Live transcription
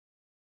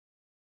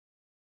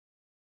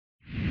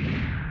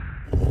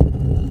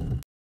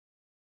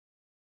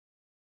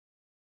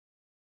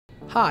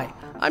Hi,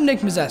 I'm Nick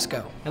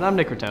Mizesko. And I'm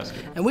Nick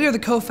Rutowski. And we are the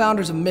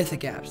co-founders of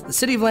Mythic Apps, the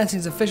City of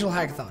Lansing's official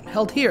hackathon,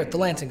 held here at the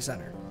Lansing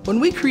Center. When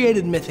we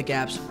created Mythic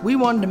Apps, we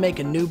wanted to make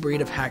a new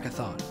breed of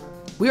hackathon.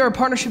 We are a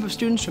partnership of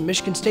students from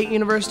Michigan State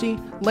University,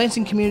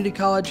 Lansing Community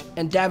College,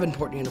 and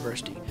Davenport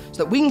University,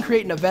 so that we can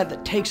create an event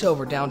that takes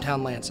over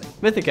downtown Lansing.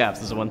 Mythic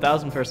Apps is a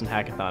 1,000-person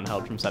hackathon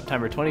held from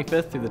September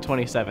 25th through the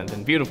 27th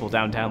in beautiful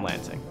downtown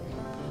Lansing.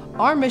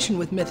 Our mission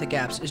with Mythic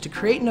Apps is to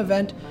create an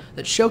event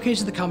that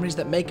showcases the companies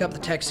that make up the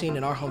tech scene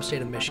in our home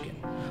state of Michigan.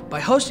 By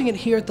hosting it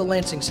here at the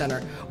Lansing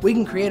Center, we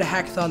can create a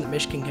hackathon that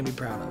Michigan can be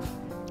proud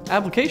of.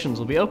 Applications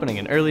will be opening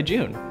in early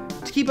June.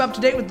 To keep up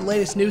to date with the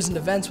latest news and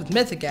events with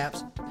Mythic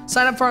Apps,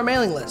 sign up for our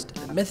mailing list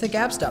at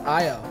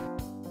mythicapps.io.